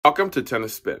Welcome to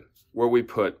Tennis Spin, where we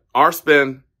put our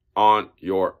spin on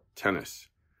your tennis.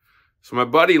 So my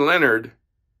buddy Leonard,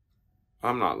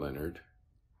 I'm not Leonard,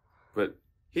 but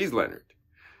he's Leonard,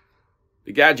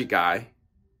 the gadget guy,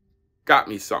 got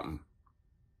me something.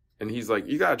 And he's like,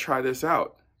 you got to try this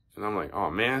out. And I'm like,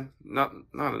 oh man, not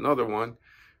another one.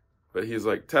 But he's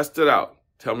like, test it out.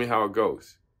 Tell me how it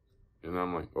goes. And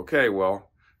I'm like, okay,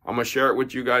 well, I'm going to share it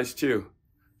with you guys too.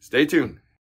 Stay tuned.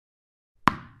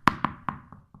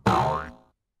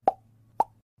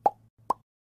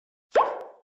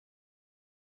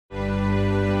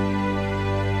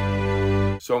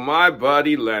 So my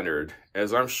buddy Leonard,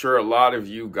 as I'm sure a lot of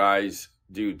you guys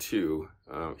do too,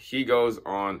 he goes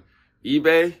on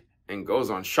eBay and goes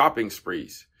on shopping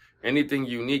sprees. Anything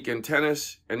unique in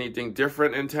tennis, anything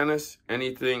different in tennis,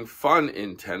 anything fun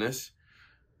in tennis,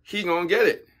 he gonna get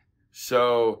it.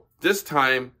 So this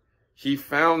time he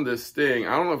found this thing.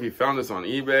 I don't know if he found this on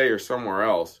eBay or somewhere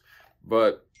else,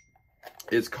 but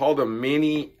it's called a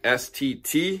mini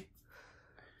STT.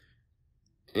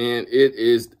 And it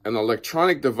is an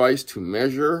electronic device to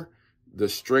measure the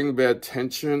string bed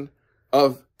tension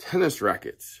of tennis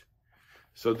rackets.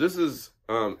 So this is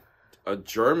a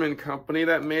German company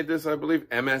that made this, I believe,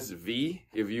 MSV,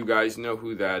 if you guys know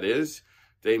who that is.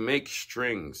 They make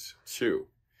strings too.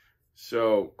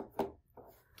 So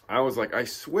I was like, I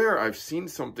swear I've seen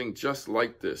something just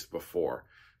like this before,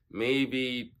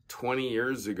 maybe 20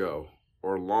 years ago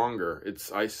or longer.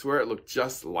 I swear it looked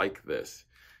just like this.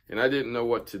 And I didn't know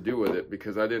what to do with it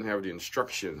because I didn't have the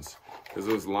instructions, because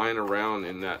it was lying around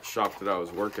in that shop that I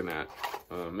was working at.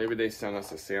 Maybe they sent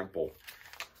us a sample,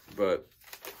 but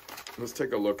let's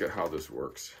take a look at how this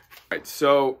works. All right,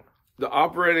 so the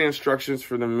operating instructions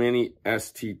for the mini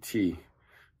STT.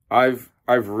 I've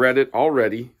read it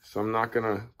already, so I'm not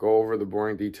gonna go over the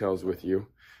boring details with you.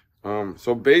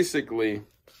 So basically,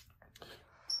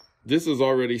 this is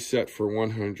already set for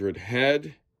 100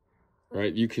 head.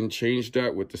 Right, you can change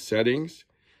that with the settings.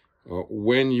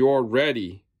 When you're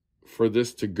ready for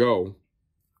this to go,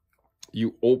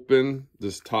 you open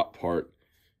this top part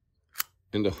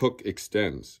and the hook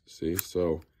extends. See,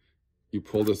 so you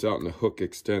pull this out and the hook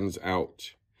extends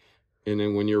out. And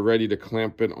then when you're ready to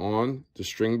clamp it on the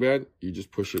string bed, you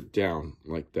just push it down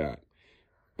like that.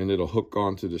 And it'll hook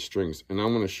onto the strings. And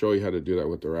I'm going to show you how to do that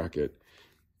with the racket.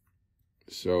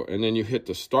 So, and then you hit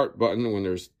the start button when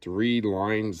there's 3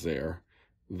 lines there,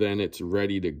 then it's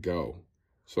ready to go.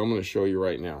 So I'm going to show you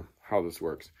right now how this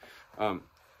works.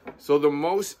 So the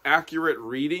most accurate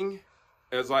reading,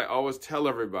 as I always tell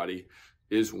everybody,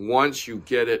 is once you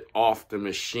get it off the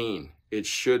machine, it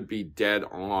should be dead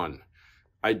on.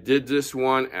 I did this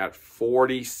one at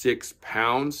 46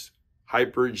 pounds,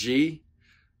 Hyper G,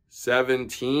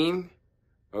 17,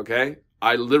 okay?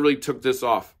 I literally took this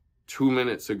off 2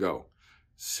 minutes ago.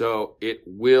 So it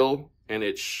will and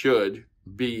it should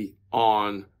be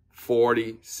on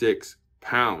 46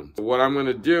 pounds. What I'm going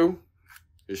to do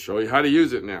is show you how to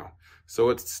use it now.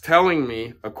 So it's telling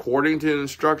me, according to the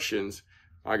instructions,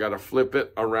 I got to flip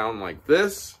it around like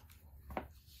this.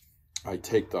 I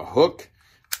take the hook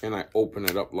and I open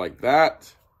it up like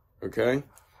that. Okay.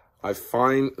 I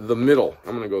find the middle.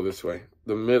 I'm going to go this way.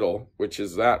 The middle, which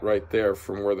is that right there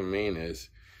from where the main is.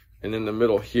 And then the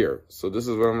middle here. So this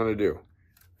is what I'm going to do.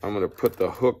 I'm going to put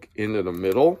the hook into the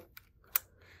middle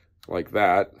like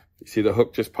that. You see the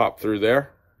hook just pop through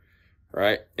there,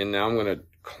 right? And now I'm going to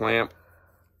clamp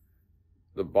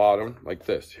the bottom like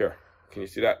this. Here, can you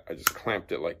see that? I just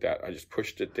clamped it like that. I just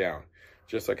pushed it down,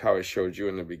 just like how I showed you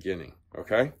in the beginning,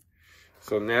 okay?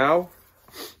 So now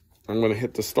I'm going to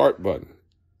hit the start button.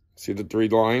 See the 3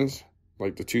 lines,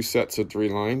 like the 2 sets of 3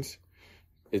 lines?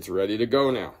 It's ready to go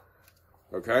now,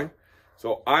 okay?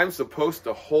 So I'm supposed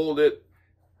to hold it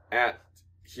at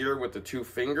here with the 2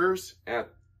 fingers at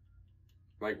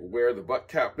like where the butt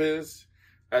cap is,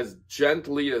 as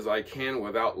gently as I can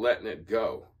without letting it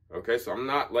go. Okay, so I'm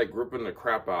not like gripping the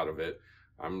crap out of it.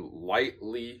 I'm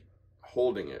lightly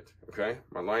holding it. Okay,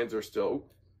 my lines are still,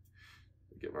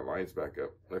 get my lines back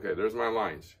up. Okay, there's my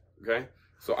lines. Okay,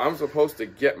 so I'm supposed to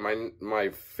get my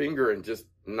finger and just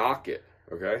knock it.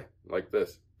 Okay, like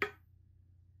this.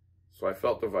 So I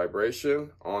felt the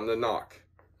vibration on the knock.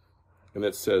 And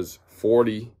it says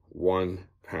 41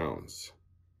 pounds.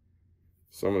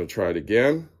 So I'm going to try it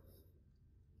again.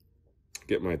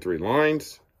 Get my 3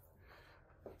 lines.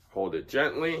 Hold it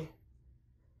gently.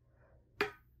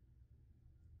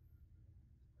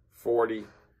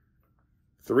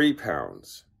 43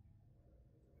 pounds.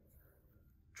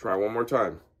 Try one more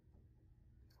time.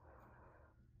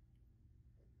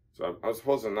 So I'm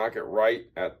supposed to knock it right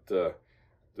at the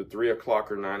 3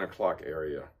 o'clock or 9 o'clock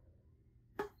area.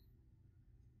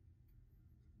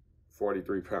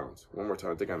 43 pounds. One more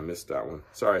time. I think I missed that one.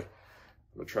 Sorry.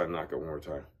 I'm going to try to knock it one more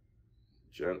time.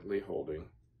 Gently holding.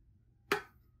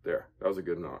 There. That was a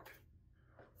good knock.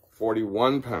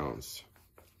 41 pounds.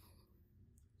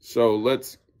 So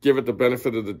let's give it the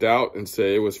benefit of the doubt and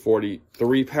say it was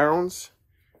 43 pounds,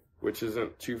 which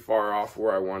isn't too far off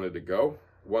where I wanted to go.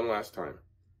 One last time.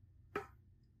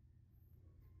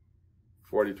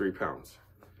 43 pounds.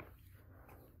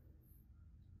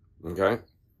 Okay.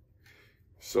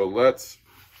 So I'm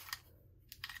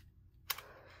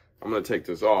going to take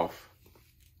this off.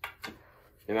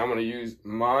 And I'm going to use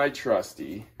my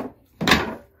trusty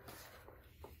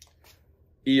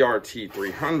ERT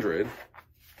 300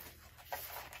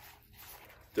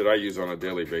 that I use on a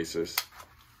daily basis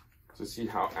to see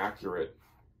how accurate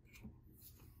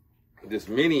this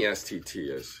mini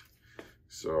STT is.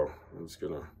 So I'm just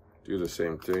going to do the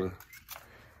same thing.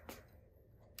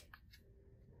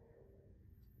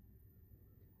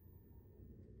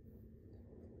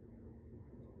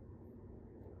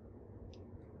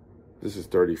 This is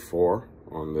 34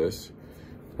 on this,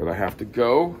 but I have to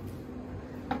go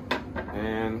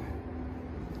and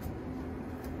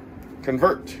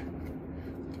convert.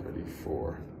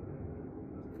 34,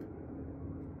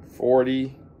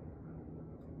 40,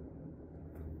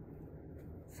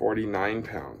 49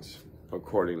 pounds,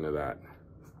 according to that.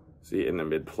 See, in the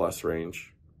mid-plus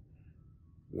range,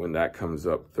 when that comes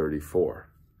up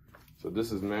 34. So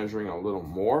this is measuring a little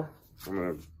more. I'm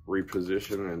gonna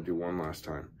reposition and do one last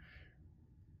time.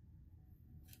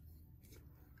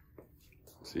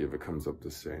 See if it comes up the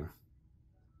same.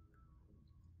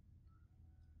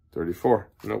 34.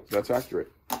 Nope, that's accurate.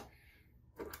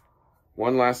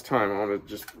 One last time. I want to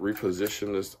just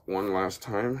reposition this one last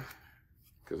time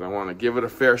because I want to give it a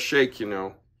fair shake, you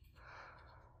know.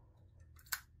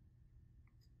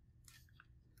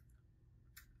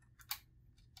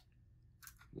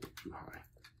 A little too high.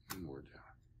 And more down.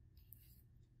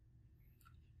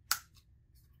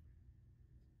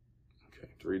 Okay,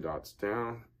 3 dots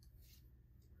down.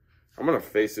 I'm going to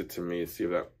face it to me and see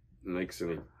if that makes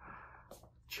any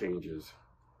changes.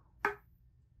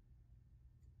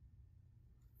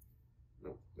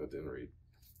 Nope, that didn't read.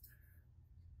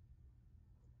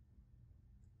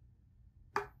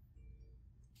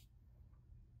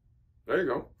 There you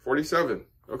go, 47.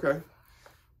 Okay.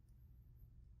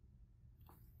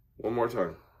 One more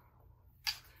time.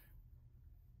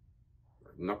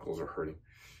 My knuckles are hurting.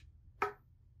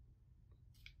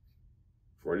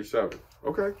 47.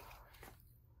 Okay.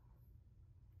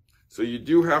 So you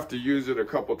do have to use it a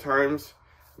couple times,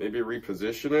 maybe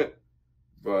reposition it,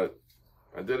 but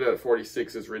I did it at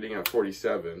 46, it's reading at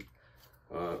 47.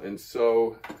 And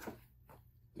so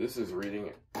this is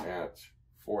reading at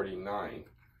 49.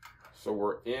 So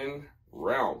we're in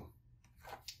realm.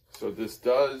 So this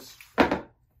does kind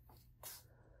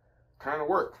of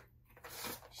work.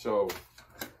 So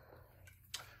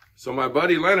my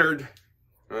buddy Leonard,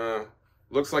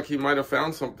 looks like he might have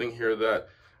found something here that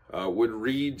would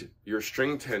read your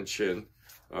string tension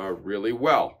really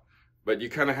well. But you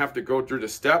kind of have to go through the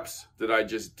steps that I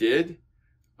just did.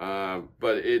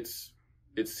 But it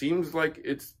seems like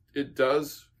it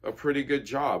does a pretty good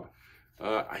job.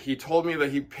 He told me that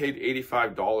he paid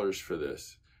 $85 for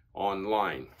this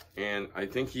online. And I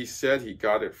think he said he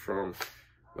got it from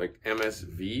like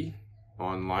MSV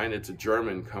online. It's a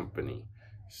German company.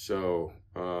 So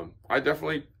I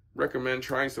definitely recommend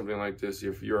trying something like this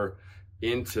if you're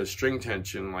into string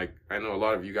tension. Like, I know a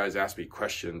lot of you guys ask me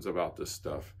questions about this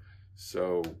stuff,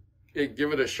 so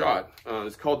give it a shot.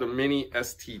 It's called the Mini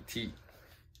STT.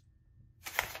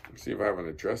 Let's see if I have an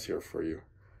address here for you.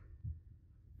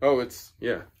 Oh,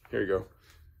 yeah, here you go.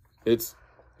 It's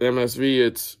MSV,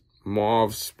 it's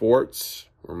Mauve Sports,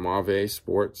 or Mauve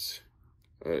Sports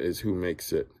is who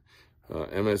makes it.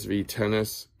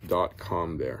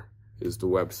 MSVtennis.com there is the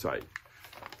website.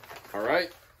 All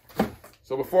right.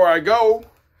 So before I go,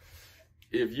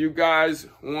 if you guys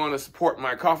want to support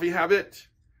my coffee habit,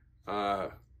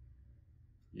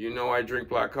 you know I drink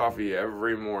black coffee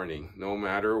every morning, no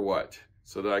matter what,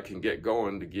 so that I can get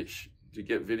going to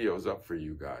get videos up for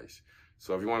you guys.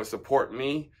 So if you want to support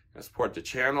me and support the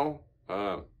channel,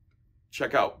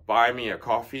 check out Buy Me a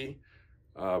Coffee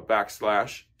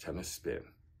 /Tennis Spin.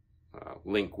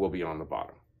 Link will be on the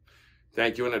bottom.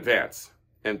 Thank you in advance,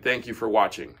 and thank you for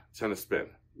watching Tennis Spin,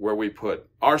 where we put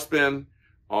our spin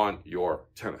on your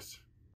tennis.